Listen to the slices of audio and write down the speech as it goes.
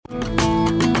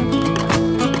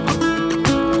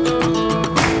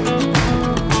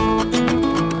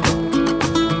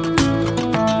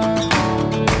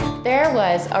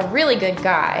really good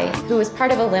guy who was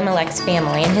part of Elimelech's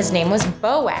family, and his name was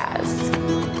Boaz.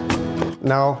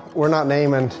 No, we're not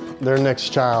naming their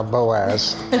next child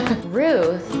Boaz.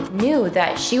 Ruth knew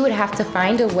that she would have to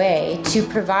find a way to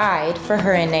provide for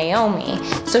her and Naomi.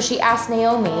 So she asked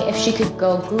Naomi if she could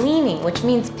go gleaning, which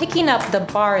means picking up the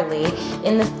barley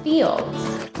in the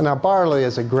fields. Now, barley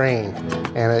is a grain,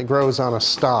 and it grows on a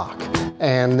stalk.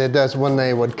 And it does, when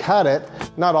they would cut it,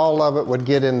 not all of it would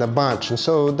get in the bunch. And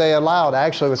so they allowed,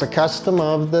 actually it was a custom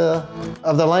of the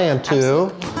land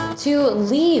to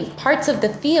leave parts of the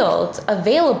field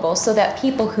available so that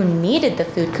people who needed the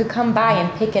food could come by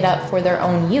and pick it up for their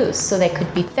own use so they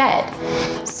could be fed.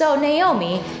 So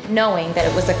Naomi, knowing that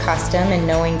it was a custom and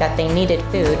knowing that they needed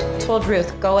food, told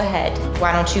Ruth, go ahead,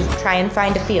 why don't you try and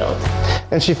find a field?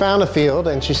 And she found a field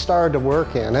and she started to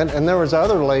work in it, and there was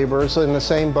other laborers in the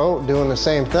same boat doing the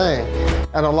same thing.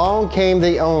 And along came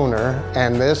the owner,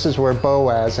 and this is where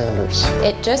Boaz enters.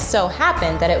 It just so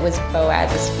happened that it was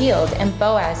Boaz's field, and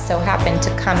Boaz so happened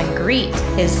to come and greet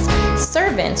his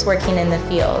servants working in the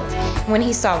field. When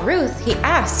he saw Ruth, he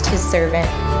asked his servant,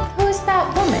 "Who is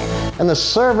that woman?" And the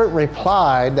servant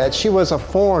replied that she was a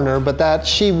foreigner, but that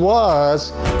she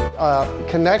was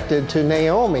connected to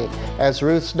Naomi as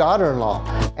Ruth's daughter-in-law.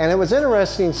 And it was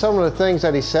interesting, some of the things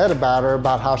that he said about her,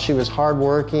 about how she was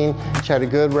hardworking, she had a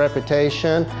good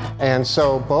reputation, and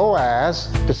so Boaz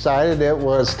decided it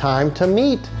was time to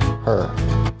meet her.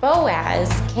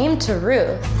 Boaz came to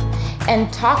Ruth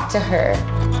and talked to her,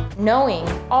 knowing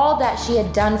all that she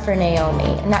had done for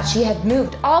Naomi and that she had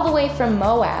moved all the way from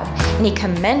Moab, and he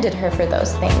commended her for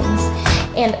those things.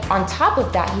 And on top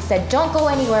of that, he said, don't go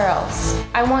anywhere else.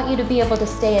 I want you to be able to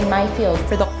stay in my field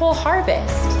for the whole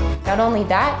harvest. Not only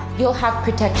that, you'll have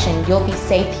protection. You'll be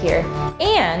safe here.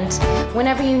 And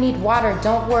whenever you need water,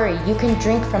 don't worry. You can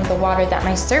drink from the water that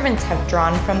my servants have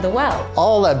drawn from the well.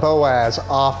 All that Boaz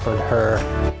offered her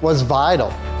was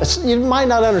vital. You might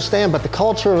not understand, but the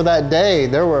culture of that day,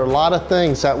 there were a lot of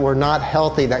things that were not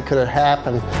healthy that could have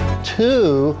happened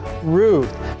to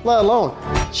Ruth, let alone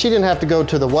she didn't have to go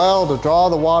to the well to draw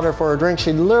the water for her drink.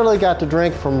 She literally got to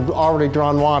drink from already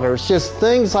drawn water. It's just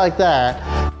things like that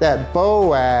that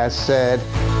Boaz said,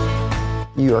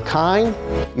 you are kind,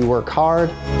 you work hard,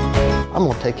 I'm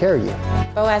going to take care of you.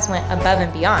 Boaz went above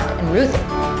and beyond, and Ruth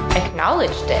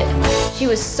acknowledged it. She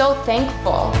was so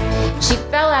thankful. She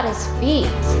fell at his feet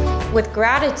with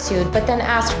gratitude, but then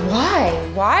asked, why?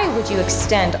 Why would you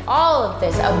extend all of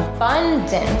this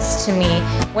abundance to me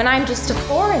when I'm just a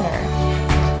foreigner?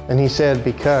 And he said,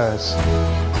 because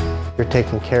you're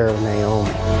taking care of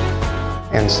Naomi.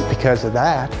 And because of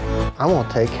that, I won't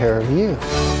take care of you.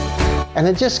 And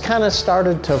it just kind of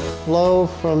started to flow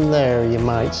from there, you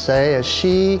might say, as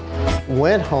she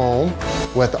went home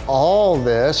with all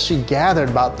this. She gathered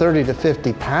about 30 to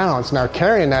 50 pounds. Now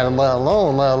carrying that, let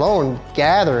alone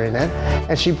gathering it.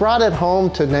 And she brought it home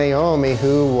to Naomi,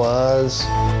 who was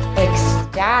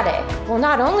ecstatic. Well,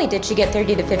 not only did she get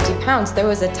 30 to 50 pounds, there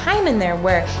was a time in there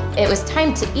where it was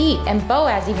time to eat. And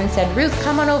Boaz even said, Ruth,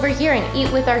 come on over here and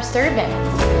eat with our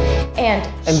servants. And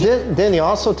didn't he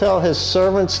also tell his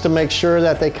servants to make sure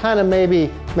that they kind of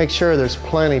maybe make sure there's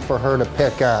plenty for her to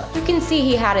pick up? You can see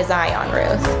he had his eye on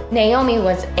Ruth. Naomi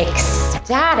was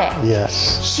ecstatic.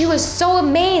 Yes. She was so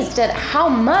amazed at how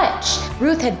much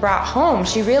Ruth had brought home.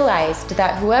 She realized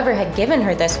that whoever had given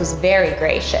her this was very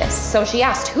gracious. So she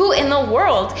asked, who in the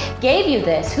world gave you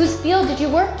this? Whose field did you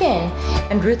work in?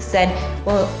 And Ruth said,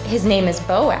 well, his name is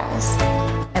Boaz.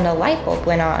 And a light bulb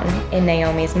went on in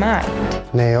Naomi's mind.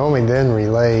 Naomi then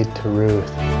relayed to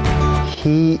Ruth,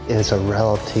 he is a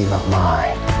relative of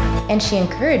mine. And she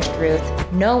encouraged Ruth,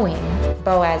 knowing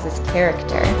Boaz's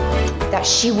character, that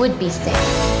she would be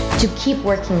safe, to keep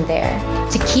working there,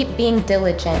 to keep being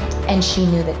diligent, and she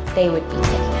knew that they would be taken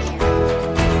care of.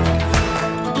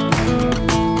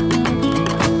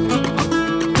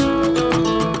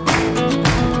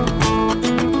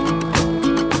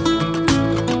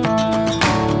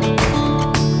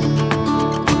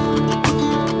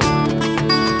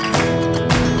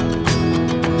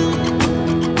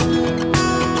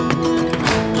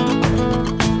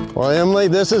 Well, Emily,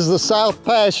 this is the south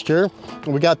pasture.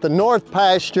 We got the north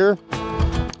pasture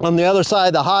on the other side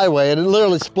of the highway, and it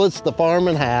literally splits the farm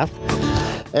in half.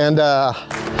 And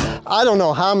I don't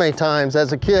know how many times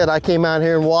as a kid I came out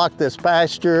here and walked this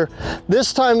pasture.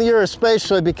 This time of year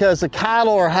especially, because the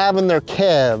cattle are having their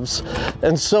calves.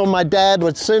 And so my dad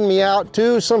would send me out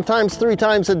 2, sometimes 3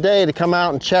 times a day to come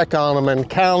out and check on them and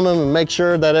count them and make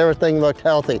sure that everything looked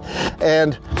healthy.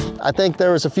 And I think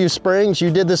there was a few springs.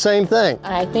 You did the same thing.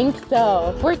 I think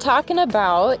so. We're talking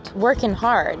about working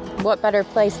hard. What better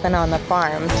place than on the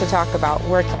farm to talk about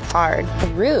working hard?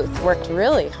 Ruth worked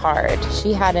really hard.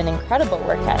 She had an incredible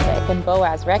work ethic, and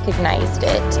Boaz recognized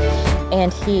it,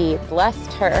 and he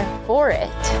blessed her for it.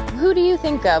 Who do you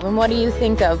think of, and what do you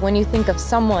think of when you think of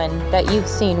someone that you've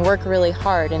seen work really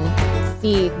hard and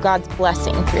see God's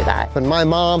blessing through that? And my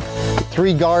mom,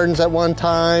 3 gardens at one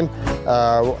time,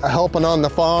 helping on the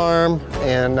farm,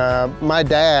 and my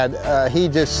dad, he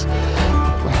just,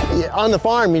 on the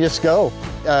farm you just go.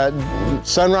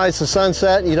 Sunrise to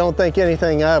sunset, you don't think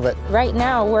anything of it. Right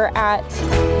now we're at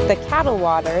the cattle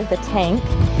water, the tank,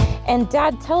 and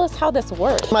Dad, tell us how this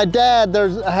works. My dad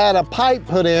had a pipe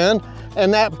put in,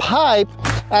 and that pipe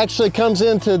actually comes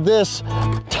into this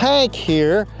tank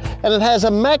here, and it has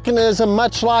a mechanism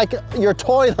much like your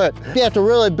toilet. You have to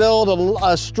really build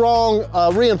a strong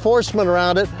reinforcement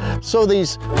around it so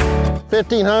these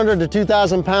 1,500 to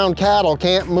 2,000 pound cattle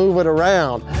can't move it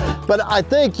around. But I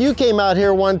think you came out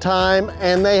here one time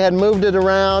and they had moved it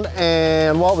around,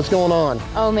 and what was going on?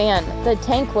 Oh man, the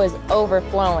tank was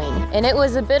overflowing, and it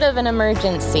was a bit of an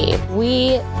emergency.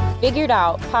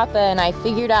 Papa and I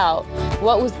figured out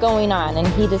what was going on, and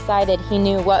he decided he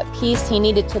knew what piece he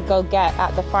needed to go get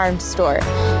at the farm store.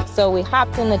 So we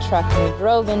hopped in the truck and we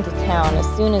drove into town as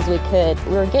soon as we could.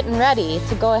 We were getting ready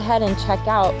to go ahead and check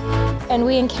out, and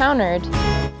we encountered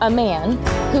a man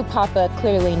who Papa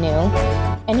clearly knew,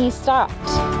 and he stopped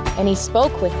and he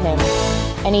spoke with him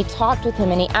and he talked with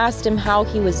him and he asked him how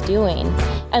he was doing.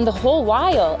 And the whole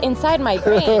while inside my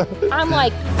brain, I'm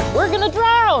like, we're gonna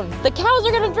drown. The cows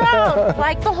are gonna drown.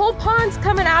 Like the whole pond's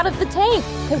coming out of the tank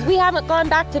because we haven't gone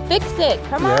back to fix it.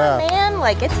 Come on, man,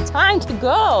 like it's time to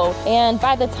go. And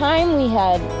by the time we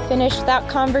had finished that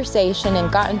conversation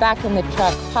and gotten back in the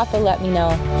truck, Papa let me know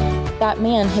that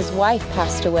man, his wife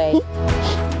passed away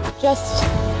just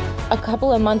a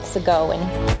couple of months ago,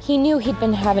 and he knew he'd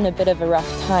been having a bit of a rough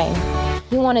time.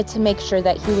 He wanted to make sure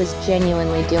that he was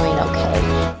genuinely doing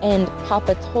okay. And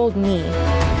Papa told me,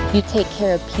 you take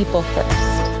care of people first.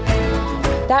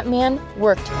 That man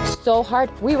worked so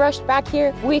hard. We rushed back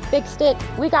here, we fixed it,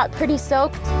 we got pretty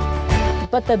soaked.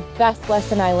 But the best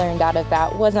lesson I learned out of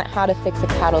that wasn't how to fix a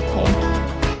cattle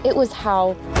tank. It was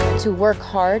how to work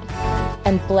hard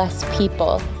and bless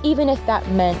people, even if that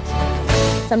meant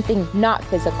something not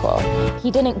physical. He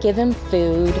didn't give him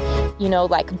food,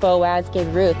 like Boaz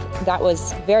gave Ruth. That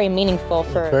was very meaningful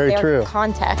for their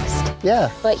context.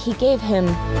 Yeah. But he gave him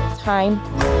time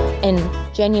and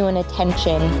genuine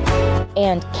attention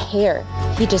and care.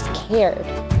 He just cared.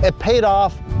 It paid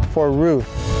off for Ruth.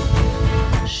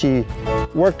 She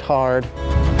worked hard,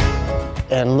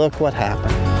 and look what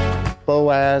happened.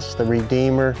 Boaz, the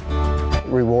Redeemer,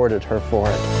 rewarded her for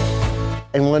it.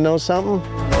 And you want to know something?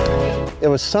 It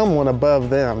was someone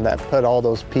above them that put all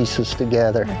those pieces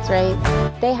together. That's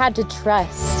right. They had to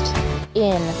trust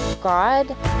in God,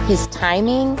 His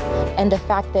timing, and the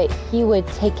fact that He would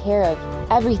take care of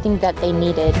everything that they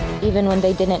needed, even when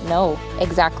they didn't know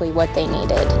exactly what they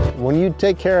needed. When you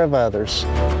take care of others,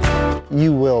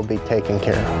 you will be taken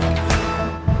care of.